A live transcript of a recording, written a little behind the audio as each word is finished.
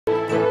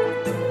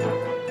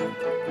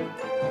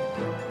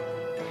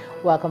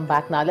Welcome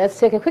back now. Let's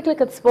take a quick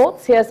look at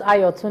sports. Here's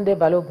Ayotunde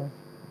Balogun.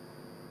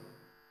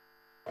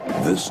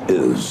 This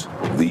is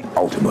the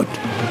ultimate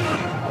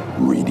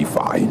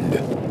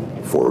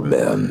redefined for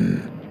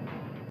men.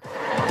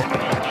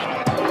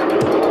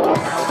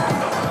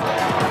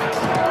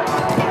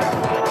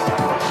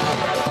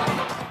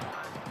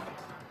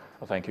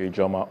 Thank you,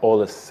 Ijoma.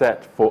 All is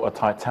set for a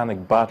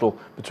titanic battle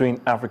between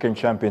African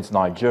champions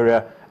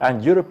Nigeria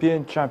and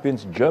European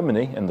champions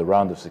Germany in the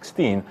round of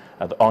 16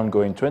 at the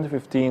ongoing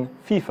 2015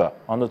 FIFA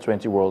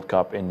Under-20 World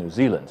Cup in New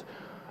Zealand.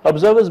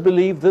 Observers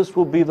believe this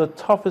will be the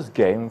toughest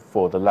game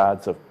for the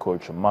lads of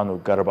coach Manu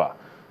Garba.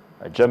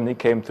 Germany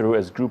came through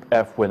as Group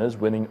F winners,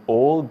 winning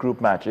all group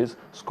matches,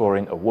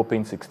 scoring a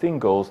whopping 16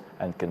 goals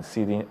and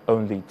conceding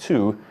only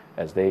 2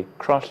 as they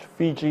crushed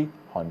Fiji,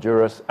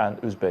 Honduras and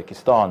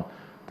Uzbekistan.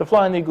 The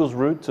Flying Eagles'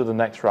 route to the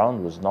next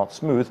round was not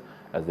smooth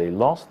as they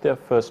lost their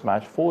first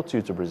match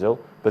 4-2 to Brazil,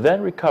 but then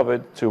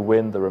recovered to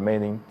win the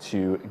remaining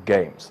 2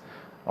 games.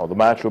 Now, the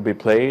match will be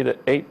played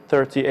at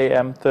 8:30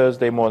 a.m.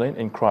 Thursday morning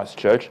in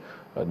Christchurch,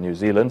 New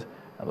Zealand,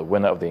 and the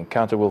winner of the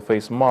encounter will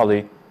face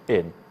Mali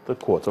in the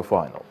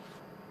quarter-final.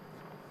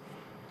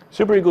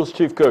 Super Eagles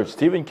chief coach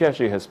Stephen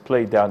Keshi has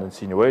played down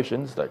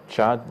insinuations that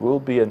Chad will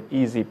be an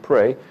easy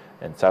prey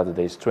in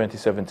Saturday's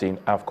 2017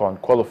 AFCON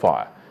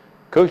qualifier.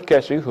 Coach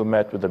Keshi, who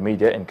met with the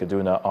media in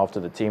Kaduna after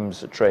the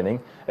team's training,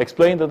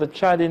 explained that the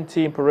Chadian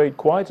team parade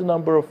quite a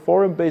number of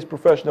foreign-based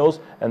professionals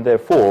and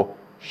therefore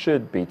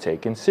should be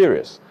taken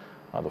serious.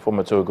 The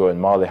former Togo and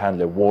Mali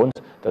handler warned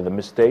that the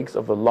mistakes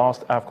of the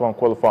last AFCON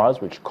qualifiers,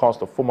 which cost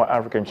the former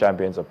African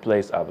champions a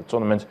place at the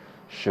tournament,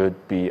 should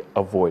be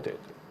avoided.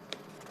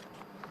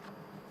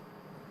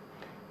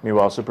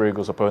 Meanwhile, Super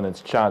Eagles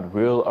opponents Chad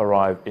will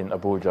arrive in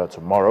Abuja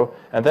tomorrow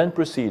and then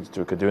proceed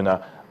to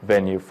Kaduna,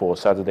 venue for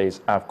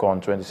Saturday's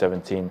AFCON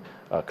 2017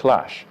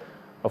 clash.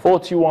 A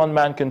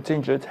 41-man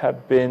contingent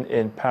had been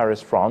in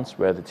Paris, France,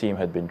 where the team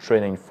had been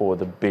training for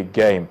the big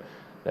game.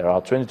 There are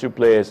 22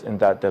 players in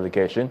that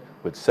delegation,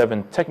 with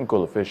 7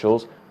 technical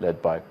officials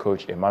led by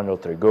coach Emmanuel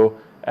Trigo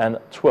and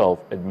 12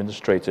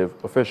 administrative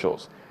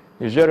officials.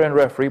 Nigerian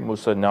referee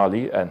Musa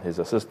Nali and his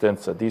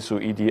assistants Sadisu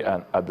Idi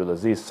and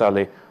Abdulaziz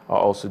Saleh are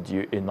also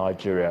due in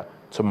Nigeria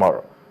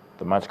tomorrow.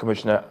 The match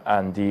commissioner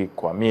Andy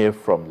Kwame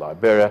from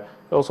Liberia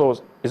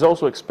is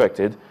also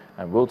expected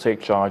and will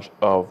take charge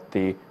of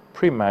the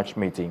pre-match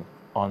meeting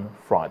on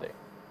Friday.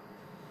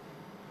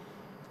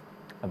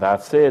 And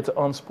that's it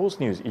on Sports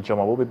News.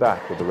 Ijoma will be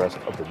back with the rest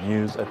of the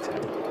news at 10.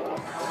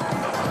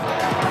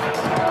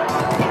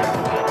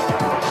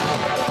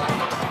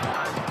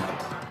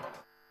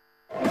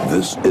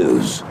 This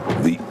is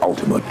the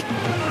ultimate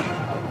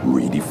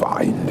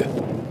redefined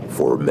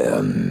for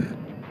men.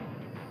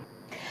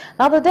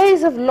 Now, the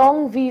days of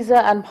long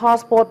visa and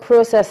passport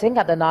processing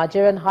at the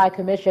Nigerian High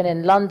Commission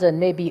in London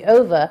may be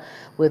over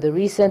with the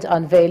recent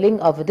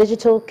unveiling of a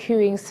digital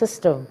queuing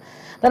system.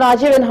 The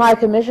Nigerian High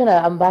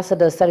Commissioner,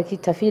 Ambassador Sarki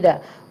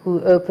Tafida, who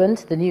opened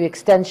the new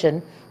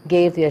extension,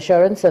 gave the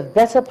assurance of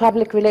better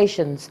public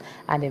relations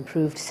and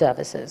improved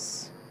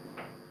services.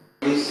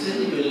 We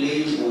still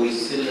believe we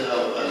still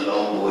have a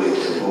long way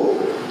to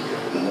go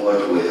in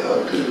what we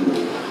have to do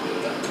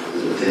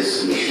with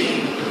this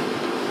mission.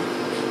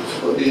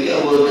 But being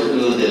able to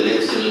do the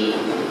little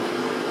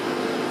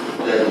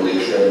that we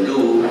can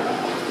do,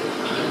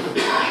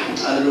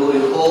 and we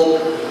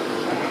hope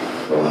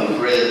and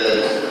pray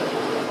that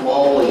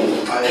when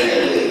we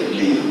finally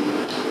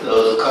leave,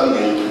 those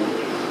coming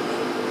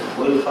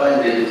will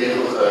find it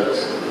difficult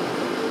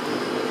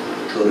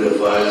to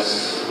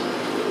reverse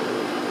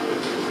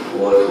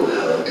what we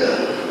have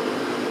done.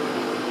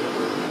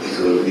 It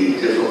will be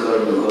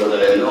difficult because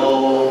I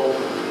know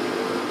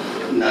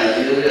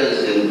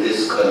Nigerians in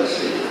this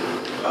country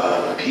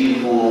are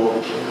people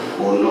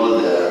who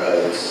know their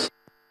rights.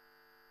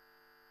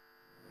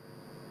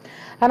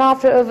 And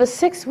after over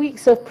 6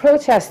 weeks of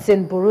protests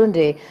in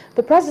Burundi,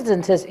 the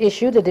president has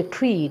issued a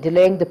decree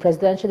delaying the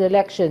presidential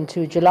election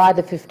to July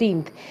the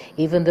 15th,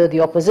 even though the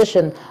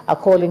opposition are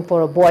calling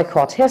for a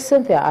boycott. Here's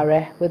Cynthia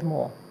Are with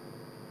more.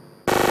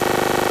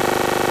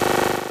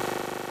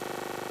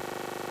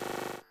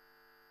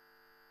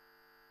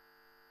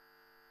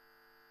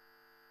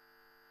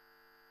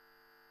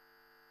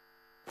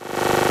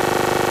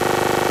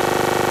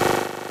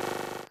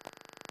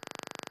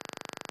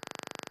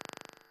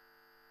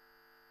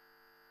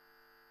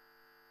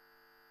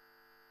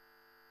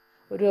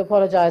 We do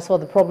apologize for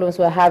the problems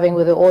we're having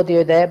with the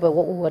audio there, but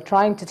what we were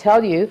trying to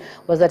tell you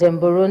was that in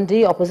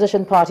Burundi,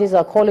 opposition parties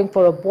are calling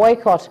for a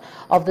boycott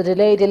of the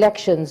delayed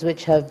elections,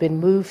 which have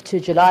been moved to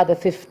July the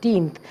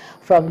 15th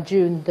from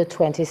June the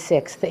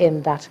 26th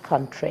in that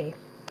country.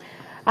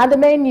 And the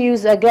main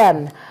news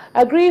again.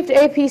 Aggrieved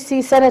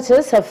APC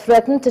senators have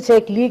threatened to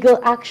take legal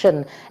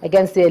action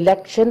against the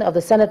election of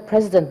the Senate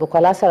President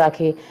Bukola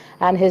Saraki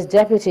and his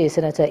deputy,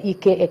 Senator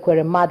Ike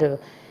Ekweremadu.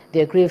 The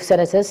aggrieved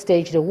senators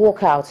staged a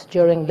walkout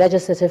during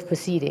legislative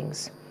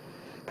proceedings.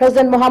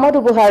 President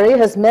Muhammadu Buhari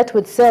has met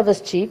with service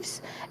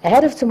chiefs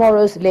ahead of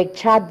tomorrow's Lake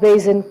Chad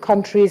Basin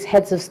country's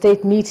heads of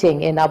state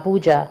meeting in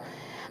Abuja.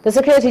 The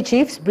security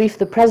chiefs briefed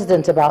the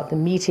president about the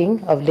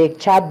meeting of Lake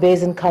Chad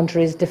Basin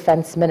countries'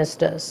 defense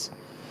ministers.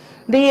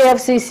 The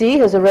AFCC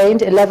has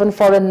arraigned 11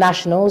 foreign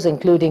nationals,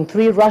 including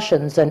 3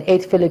 Russians and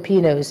 8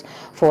 Filipinos,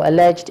 for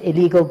alleged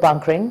illegal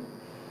bunkering.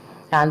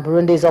 And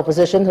Burundi's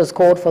opposition has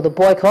called for the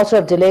boycott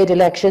of delayed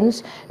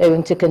elections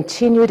owing to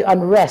continued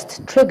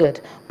unrest triggered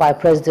by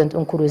President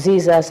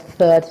Nkurunziza's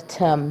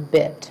third-term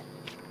bid.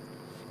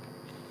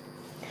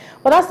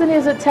 Well, that's the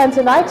news at 10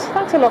 tonight.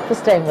 Thanks a lot for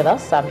staying with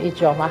us. I'm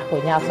Ijoma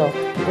Konyato.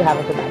 You have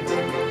a good night.